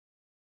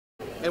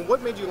And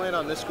what made you land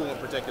on this school in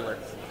particular?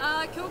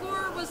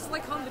 Kilgore was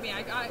like home to me.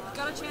 I got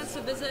a chance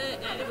to visit,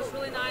 and it was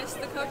really nice.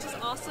 The coach is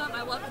awesome.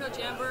 I love Coach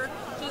Amber.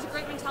 She has a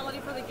great mentality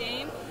for the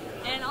game.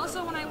 And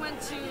also, when I went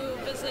to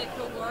visit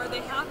Kilgore, they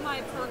have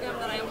my program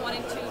that I'm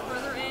wanting to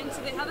further in.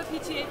 So they have a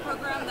PTA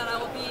program that I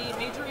will be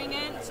majoring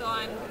in. So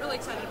I'm really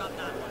excited about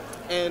that.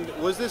 And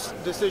was this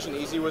decision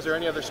easy? Was there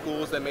any other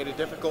schools that made it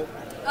difficult?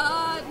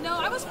 No,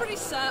 I was pretty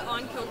set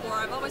on Kilgore.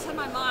 I've always had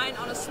my mind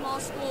on a small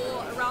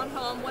school around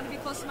home, wanted to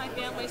be close to my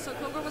family. So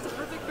Kilgore was a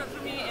perfect fit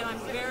for me, and I'm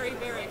very,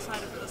 very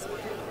excited for this one.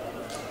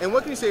 And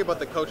what can you say about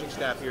the coaching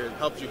staff here that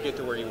helped you get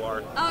to where you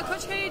are?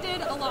 Coach Kay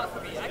did a lot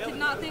for me. I could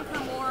not thank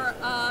her more.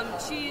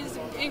 She's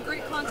in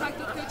great contact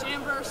with Coach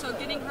Amber, so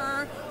getting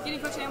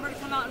Coach Amber to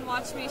come out and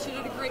watch me, she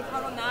did a great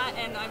part on that,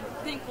 and I'm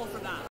thankful for that.